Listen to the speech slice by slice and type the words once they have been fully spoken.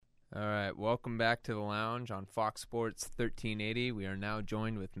All right, welcome back to the Lounge on Fox Sports 1380. We are now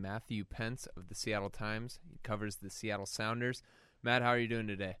joined with Matthew Pentz of the Seattle Times. He covers the Seattle Sounders. Matt, how are you doing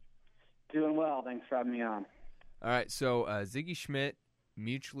today? Doing well. Thanks for having me on. All right, so Sigi Schmidt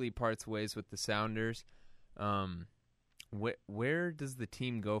mutually parts ways with the Sounders. Where does the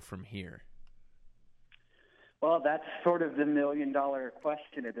team go from here? Well, that's sort of the million-dollar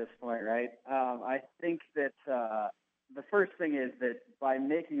question at this point, right? I think that the first thing is that by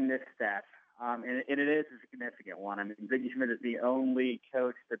making this step, and it is a significant one. I mean, Sigi Schmidt is the only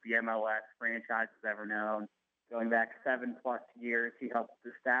coach that the MLS franchise has ever known. Going back 7+ years, he helped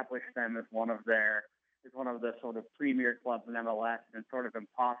establish them as one of the sort of premier clubs in MLS, and it's sort of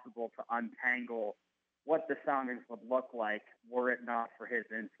impossible to untangle what the Sounders would look like were it not for his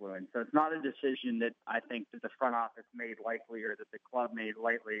influence. So it's not a decision that I think that the front office made lightly or that the club made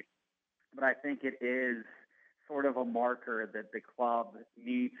lightly, but I think it is sort of a marker that the club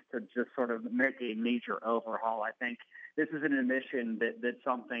needs to just sort of make a major overhaul. I think this is an admission that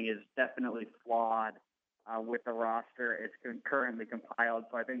something is definitely flawed with the roster. It's currently compiled,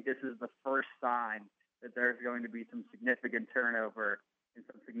 so I think this is the first sign that there's going to be some significant turnover and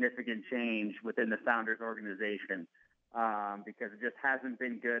some significant change within the Sounders organization because it just hasn't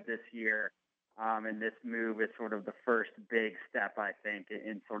been good this year. And this move is sort of the first big step, I think,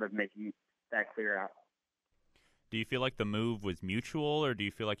 in sort of making that clear out. Do you feel like the move was mutual, or do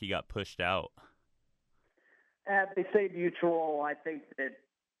you feel like he got pushed out? They say mutual. I think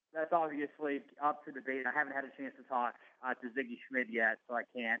that's obviously up to debate. I haven't had a chance to talk to Sigi Schmidt yet, so I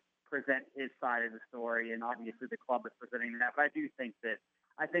can't present his side of the story, and obviously the club is presenting that. But I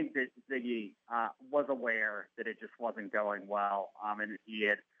think that Sigi was aware that it just wasn't going well, and he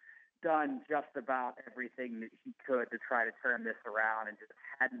had done just about everything that he could to try to turn this around and just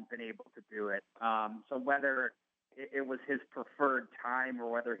hadn't been able to do it. So whether it was his preferred time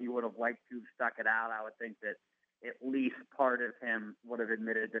or whether he would have liked to have stuck it out, I would think that at least part of him would have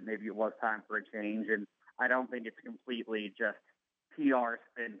admitted that maybe it was time for a change. And I don't think it's completely just PR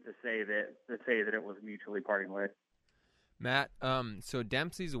spin to say that it was mutually parting ways. Matt, so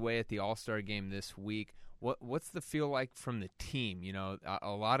Dempsey's away at the All-Star game this week. What's the feel like from the team? You know,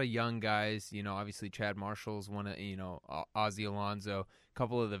 a lot of young guys. You know, obviously Chad Marshall's one of, Ozzie Alonso, a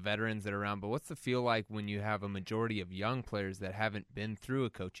couple of the veterans that are around. But what's the feel like when you have a majority of young players that haven't been through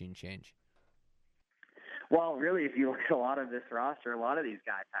a coaching change? Well, really, if you look at a lot of this roster, a lot of these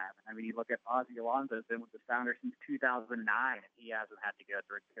guys haven't. I mean, you look at Ozzie Alonso, has been with the Sounders since 2009, and he hasn't had to go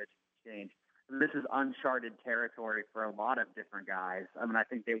through a coaching change. This is uncharted territory for a lot of different guys. I mean, I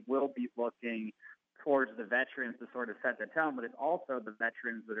think they will be looking towards the veterans to sort of set the tone, but it's also the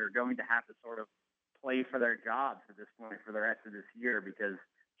veterans that are going to have to sort of play for their jobs at this point for the rest of this year, because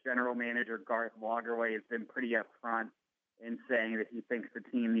general manager Garth Lagerwey has been pretty upfront in saying that he thinks the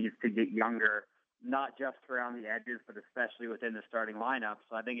team needs to get younger, not just around the edges, but especially within the starting lineup.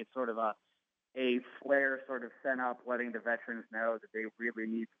 So I think it's sort of a flare sort of sent up, letting the veterans know that they really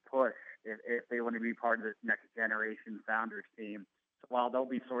need to push if they want to be part of this next generation Sounders team. So while they'll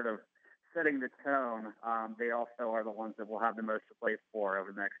be sort of setting the tone, they also are the ones that will have the most to play for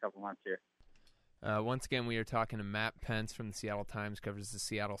over the next couple months here. Once again, we are talking to Matt Pentz from the Seattle Times, covers the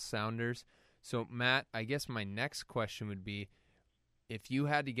Seattle Sounders. So, Matt, I guess my next question would be, if you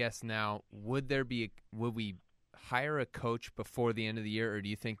had to guess now, would we hire a coach before the end of the year, or do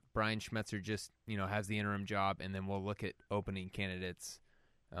you think Brian Schmetzer just has the interim job and then we'll look at opening candidates?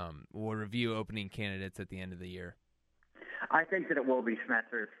 We'll review opening candidates at the end of the year. I think that it will be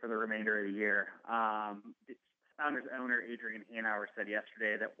Schmetzer's for the remainder of the year. Sounders owner Adrian Hanauer said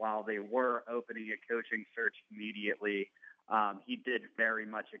yesterday that while they were opening a coaching search immediately, he did very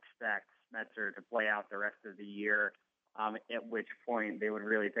much expect Schmetzer to play out the rest of the year, at which point they would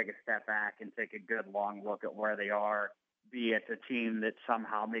really take a step back and take a good long look at where they are, be it a team that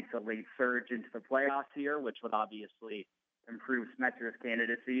somehow makes a late surge into the playoffs here, which would obviously improve Schmetzer's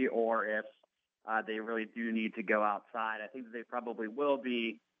candidacy, or if they really do need to go outside. I think that they probably will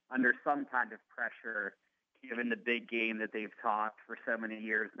be under some kind of pressure, given the big game that they've talked for so many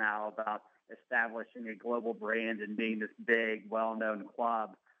years now about establishing a global brand and being this big, well-known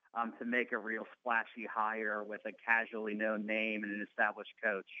club, to make a real splashy hire with a casually known name and an established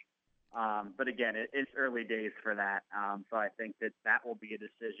coach. But again, it's early days for that. So I think that will be a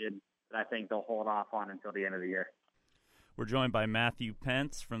decision that I think they'll hold off on until the end of the year. We're joined by Matthew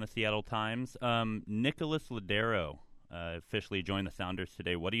Pentz from the Seattle Times. Nicholas Lodeiro officially joined the Sounders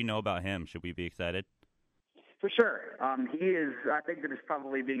today. What do you know about him? Should we be excited? For sure. He is, I think that is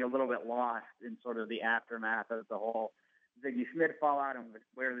probably being a little bit lost in sort of the aftermath of the whole Ziggy Smith fall out on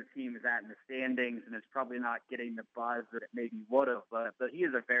where the team is at in the standings, and it's probably not getting the buzz that it maybe would have, but he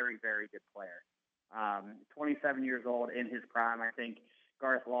is a very, very good player. 27 years old in his prime. I think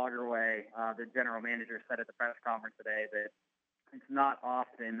Garth Lagerwey, the general manager, said at the press conference today that it's not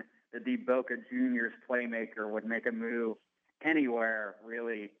often that the Boca Juniors playmaker would make a move anywhere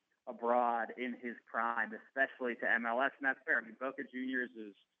really abroad in his prime, especially to MLS, and that's fair. I mean, Boca Juniors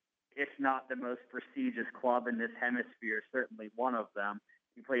is, if not the most prestigious club in this hemisphere, certainly one of them.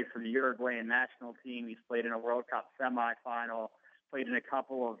 He plays for the Uruguayan national team. He's played in a World Cup semifinal, played in a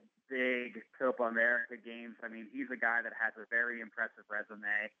couple of big Copa America games. I mean, he's a guy that has a very impressive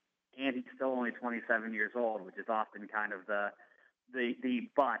resume, and he's still only 27 years old, which is often kind of the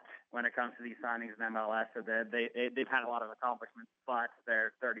but when it comes to these signings in MLS. So they've had a lot of accomplishments, but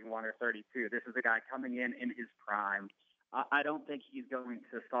they're 31 or 32. This is a guy coming in his prime. I don't think he's going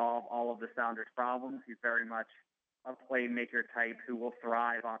to solve all of the Sounders' problems. He's very much a playmaker type who will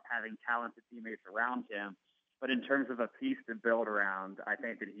thrive on having talented teammates around him. But in terms of a piece to build around, I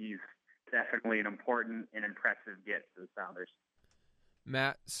think that he's definitely an important and impressive get to the Sounders.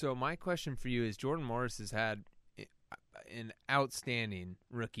 Matt, so my question for you is, Jordan Morris has had an outstanding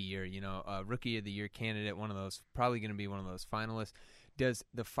rookie year, Rookie of the Year candidate, one of those, probably going to be one of those finalists. Does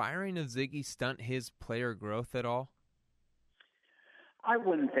the firing of Ziggy stunt his player growth at all? I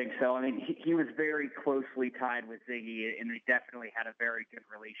wouldn't think so. I mean, he was very closely tied with Ziggy, and they definitely had a very good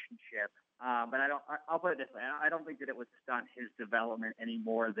relationship. But I'll put it this way. I don't think that it would stunt his development any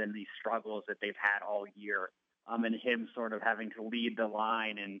more than the struggles that they've had all year, and him sort of having to lead the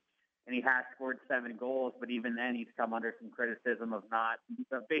line. And he has scored 7 goals, but even then he's come under some criticism of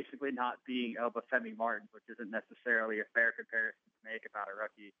basically not being Obafemi Martins, which isn't necessarily a fair comparison to make about a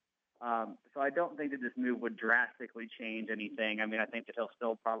rookie. So I don't think that this move would drastically change anything. I mean, I think that he'll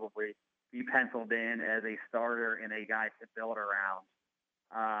still probably be penciled in as a starter and a guy to build around.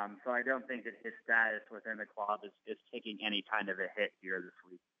 So I don't think that his status within the club is taking any kind of a hit here this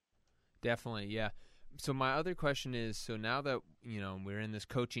week. Definitely, yeah. So my other question is, so now that, we're in this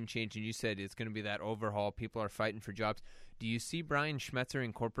coaching change, and you said it's going to be that overhaul, people are fighting for jobs, do you see Brian Schmetzer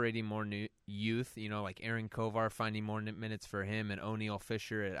incorporating more new youth, like Aaron Kovar finding more minutes for him and O'Neal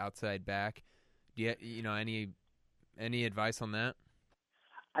Fisher at outside back? Do you, any advice on that?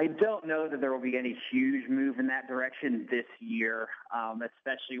 I don't know that there will be any huge move in that direction this year,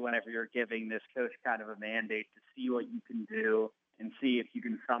 especially whenever you're giving this coach kind of a mandate to see what you can do and see if you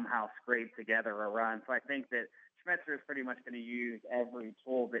can somehow scrape together a run. So I think that Schmetzer is pretty much going to use every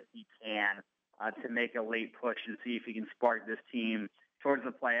tool that he can to make a late push and see if he can spark this team towards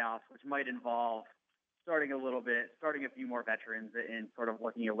the playoffs, which might involve starting a few more veterans and sort of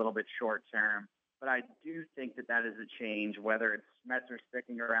looking a little bit short term. But I do think that is a change, whether it's Schmetzer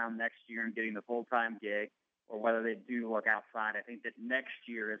sticking around next year and getting the full-time gig or whether they do look outside. I think that next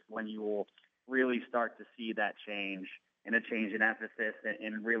year is when you will really start to see that change and a change in emphasis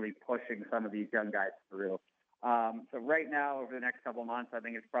and really pushing some of these young guys through. So right now, over the next couple of months, I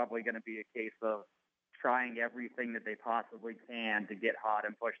think it's probably going to be a case of trying everything that they possibly can to get hot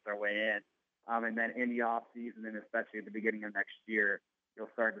and push their way in. And then in the off season, and especially at the beginning of next year, you'll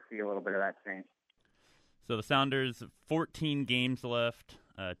start to see a little bit of that change. So the Sounders, 14 games left,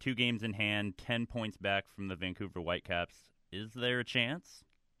 2 games in hand, 10 points back from the Vancouver Whitecaps. Is there a chance?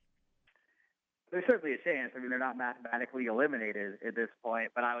 There's certainly a chance. I mean, they're not mathematically eliminated at this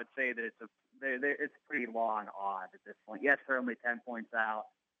point, but I would say that it's pretty long odd at this point. Yes, they're only 10 points out,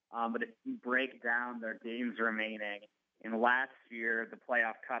 but if you break down their games remaining, in last year the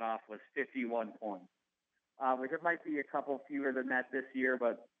playoff cutoff was 51 points, which it might be a couple fewer than that this year,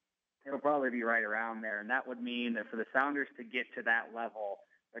 but it'll probably be right around there. And that would mean that for the Sounders to get to that level,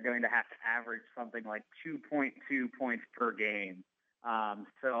 they're going to have to average something like 2.2 points per game.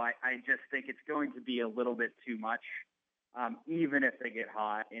 So I just think it's going to be a little bit too much, even if they get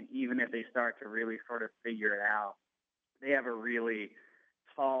hot and even if they start to really sort of figure it out. They have a really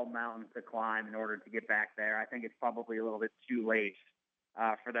tall mountain to climb in order to get back there. I think it's probably a little bit too late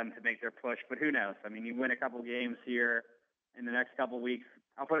for them to make their push, but who knows? I mean, you win a couple games here in the next couple weeks.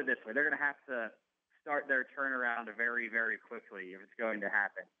 I'll put it this way. They're going to have to start their turnaround very, very quickly if it's going to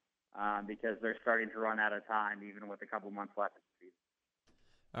happen because they're starting to run out of time even with a couple months left in the season.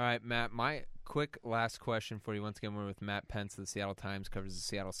 All right, Matt, my quick last question for you. Once again, we're with Matt Pentz of the Seattle Times, covers the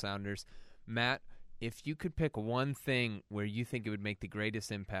Seattle Sounders. Matt, if you could pick one thing where you think it would make the greatest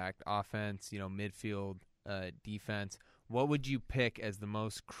impact, offense, midfield, defense, what would you pick as the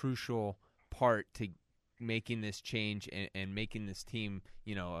most crucial part to making this change and making this team,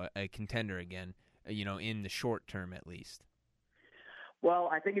 a contender again, in the short term at least? Well,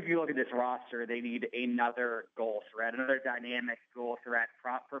 I think if you look at this roster, they need another goal threat, another dynamic goal threat,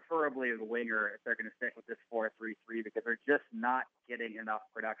 preferably a winger if they're going to stick with this 4-3-3, because they're just not getting enough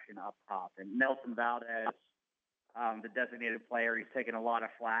production up top. And Nelson Valdez, the designated player, he's taken a lot of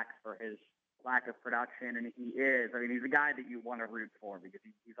flack for his lack of production, and he's a guy that you want to root for because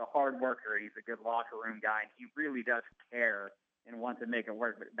he's a hard worker, he's a good locker room guy, and he really does care and want to make it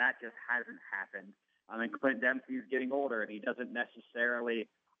work, but that just hasn't happened. Clint Dempsey's getting older, and he doesn't necessarily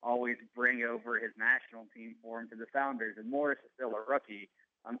always bring over his national team form to the Sounders. And Morris is still a rookie.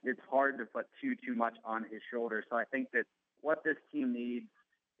 It's hard to put too much on his shoulders. So I think that what this team needs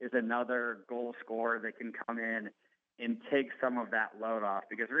is another goal scorer that can come in and take some of that load off.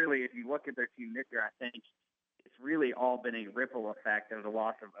 Because really, if you look at their team this year, I think it's really all been a ripple effect of the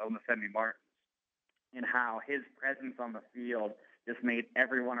loss of Omofemi Martins and how his presence on the field just made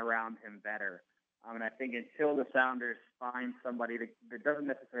everyone around him better. And I think until the Sounders find somebody that doesn't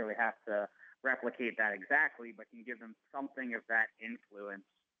necessarily have to replicate that exactly, but can give them something of that influence,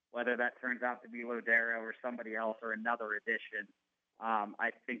 whether that turns out to be Lodero or somebody else or another addition, I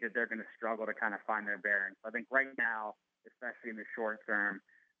think that they're going to struggle to kind of find their bearings. I think right now, especially in the short term,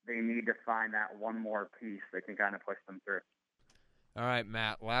 they need to find that one more piece that can kind of push them through. All right,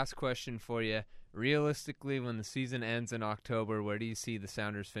 Matt, last question for you. Realistically, when the season ends in October, where do you see the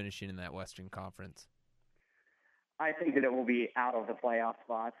Sounders finishing in that Western Conference? I think that it will be out of the playoff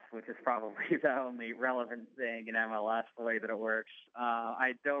spots, which is probably the only relevant thing in MLS, the way that it works.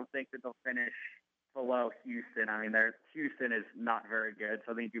 I don't think that they'll finish below Houston. Houston is not very good,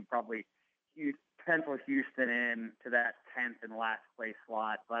 so they do probably pencil Houston in to that 10th and last place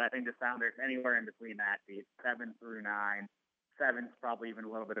slot. But I think the Sounders, anywhere in between that, be it 7 through 9, 7's probably even a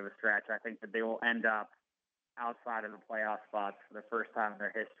little bit of a stretch. I think that they will end up outside of the playoff spots for the first time in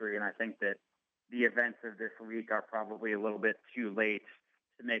their history, and I think that the events of this week are probably a little bit too late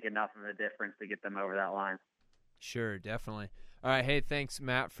to make enough of a difference to get them over that line. Sure, definitely. All right, hey, thanks,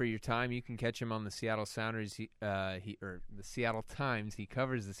 Matt, for your time. You can catch him on the Seattle Sounders, the Seattle Times. He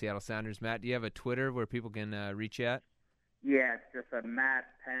covers the Seattle Sounders. Matt, do you have a Twitter where people can reach you at? Yeah, it's just a Matt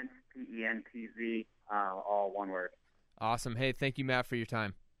Pentz, Pentz, all one word. Awesome. Hey, thank you, Matt, for your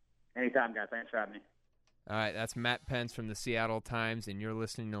time. Anytime, guys. Thanks for having me. All right, that's Matt Pentz from the Seattle Times, and you're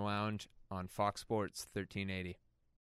listening to Lounge on Fox Sports 1380.